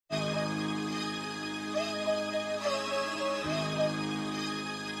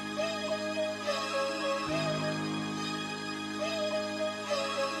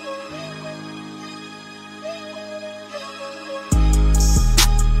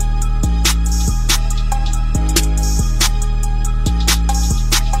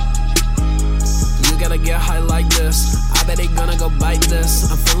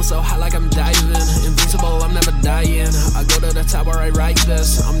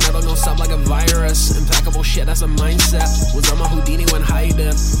what's up like a virus. Impeccable shit, that's a mindset. Was on my Houdini when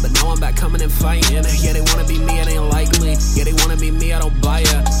hiding, but now I'm back coming and fighting. Yeah, they wanna be me, it ain't likely. Yeah, they wanna be me, I don't buy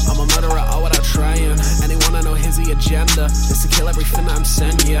it. I'm a murderer all without trying, and they wanna know his the agenda is to kill everything that I'm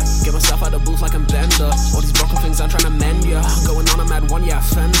sending, yeah. Get myself out the booth like I'm Bender. All these broken things I'm trying to mend, yeah. Going on, I'm at one, yeah,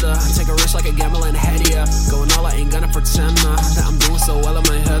 offender. Take a risk like a gambling head, yeah. Going all, I ain't gonna pretend, nah, that I'm doing so well in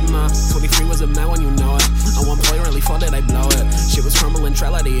my head, nah. 23 was a man when you know it. On one point, really thought that I blow it. Shit was crumbling,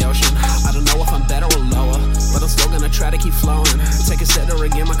 trail like the ocean. I don't know if I'm better or lower, but I'm still gonna try to keep flowing. Take a set to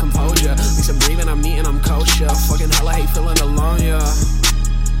regain my composure. At least I'm breathing, I'm eating, I'm kosher. Fucking hell, I hate feeling alone, yeah.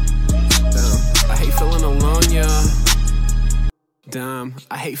 Damn, I hate feeling alone, yeah. Damn,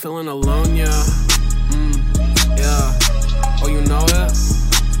 I hate feeling alone, yeah. Yeah. Oh, you know it?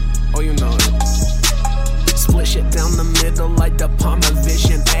 Oh, you know it. Split shit down the middle like the palm of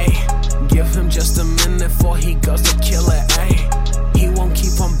vision, ayy. Give him just a minute before he goes to kill it, ayy. He won't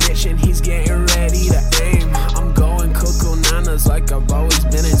keep on bitching, he's getting ready to aim. I'm going cuckoo nanas like I've always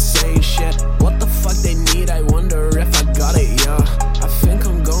been insane, shit. What the fuck they need, I wonder if I got it, yeah. I think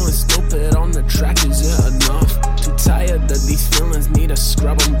I'm going stupid on the track, is it enough? Too tired of these feelings, need a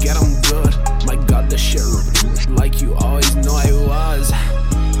scrub them, get them good. My god, this shit like you always know I was.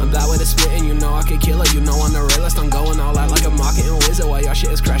 I'm that way to spitting, you know I could kill it. You know on the realist, I'm going all out like a marketing wizard. While y'all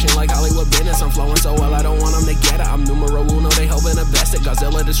shit is crashing like Hollywood business. I'm flowing so well, I don't want them to get it. I'm numero uno, they hoping the best. It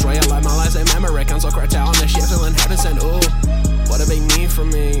Godzilla destroyer like my last name memory. Cancel cartel on the shit, feeling heaven sent. Ooh, what do they need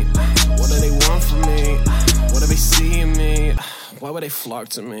from me? What do they want from me? What do they see in me? Why would they flock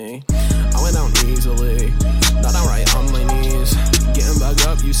to me? I went down easily, not down right on my knees. Getting back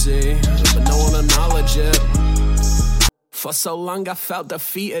up, you see, but no one acknowledge it. For so long I felt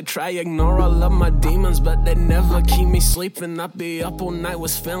defeated. Try ignore all of my demons, but they never keep me sleeping. I'd be up all night,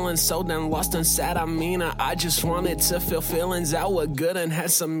 was feeling so damn lost and sad. I mean, I just wanted to feel feelings that were good and had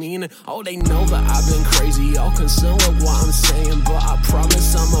some meaning. Oh, they know that I've been crazy, all concerned with what I'm saying, but I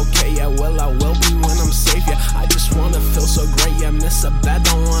promise I'm okay, yeah, well I will be when I'm safe, yeah. I just wanna feel so great, yeah, miss a bad,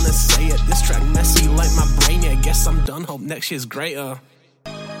 don't wanna say it. This track messy like my brain, yeah, guess I'm done, hope next year's greater.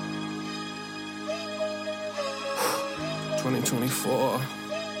 2024.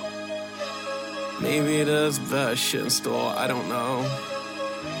 Maybe there's better shit in store, I don't know.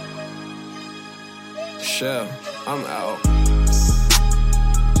 Shit, I'm out.